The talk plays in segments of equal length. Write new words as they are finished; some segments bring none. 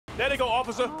Let it go,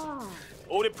 officer.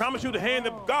 Oh, they promise you the hand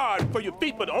of God for your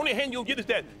feet, but the only hand you'll get is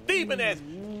that thieving ass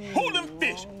holding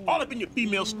fish all up in your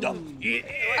female stomach.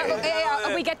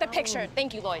 Yeah. We get the picture.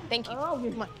 Thank you, Lloyd. Thank you.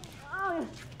 Come on.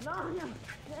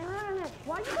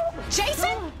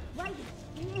 Jason?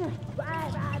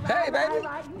 Hey, baby.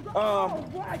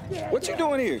 What you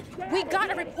doing here? We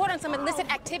got a report on some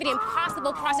illicit activity and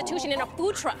possible prostitution in a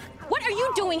food truck. What are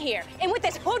you doing here? And with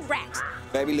this hood rat?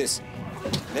 Baby, listen.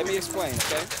 Let me explain,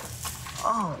 okay?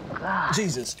 Oh, God.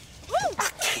 Jesus. I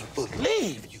can't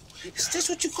believe you. Is this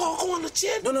what you call going to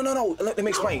jail? No. Let me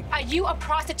explain. Are you a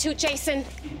prostitute, Jason?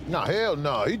 Nah, hell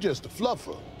no. He just a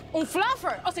fluffer. Un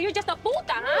fluffer? Oh, so you're just a puta,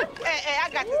 huh? Hey,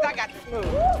 I got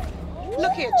this.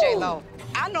 Look here, J-Lo.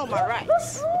 I know my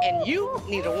rights, and you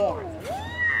need a warrant.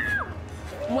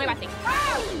 Muévate.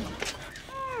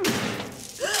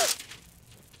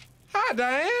 Hi,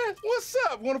 Diane. What's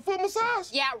up? Want a foot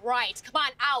massage? Yeah, right. Come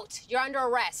on, out. You're under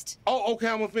arrest. Oh, okay.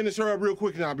 I'm gonna finish her up real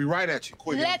quick, and I'll be right at you.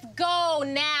 Quick. Let's go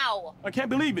now. I can't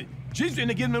believe it. She's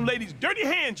into giving them ladies dirty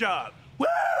hand job. Woo!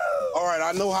 All right,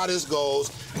 I know how this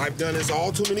goes. I've done this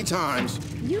all too many times.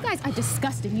 You guys are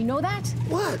disgusting. You know that?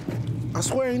 What? I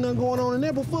swear ain't nothing going on in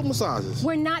there but foot massages.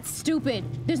 We're not stupid.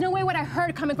 There's no way what I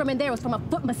heard coming from in there was from a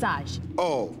foot massage.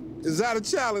 Oh, is that a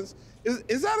challenge?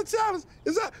 Is that a challenge?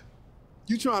 Is that...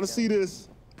 You trying to see this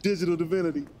digital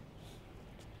divinity?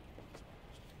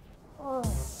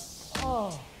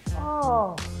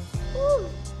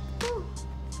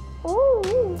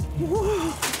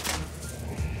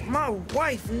 My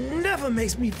wife never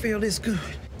makes me feel this good.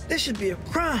 This should be a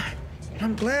crime.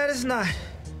 I'm glad it's not.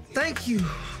 Thank you,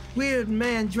 weird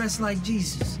man dressed like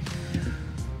Jesus.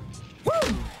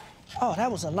 Woo! Oh,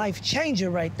 that was a life changer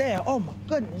right there. Oh my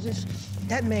goodness,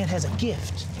 that man has a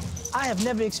gift. I have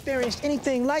never experienced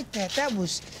anything like that. That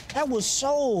was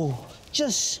so.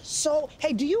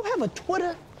 Hey, do you have a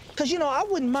Twitter? Because, you know, I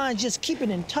wouldn't mind just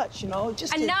keeping in touch, you know,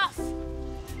 just Enough!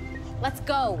 Let's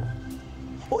go.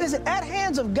 Well, is it at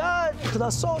Hands of God? Because I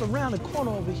saw it around the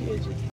corner over here.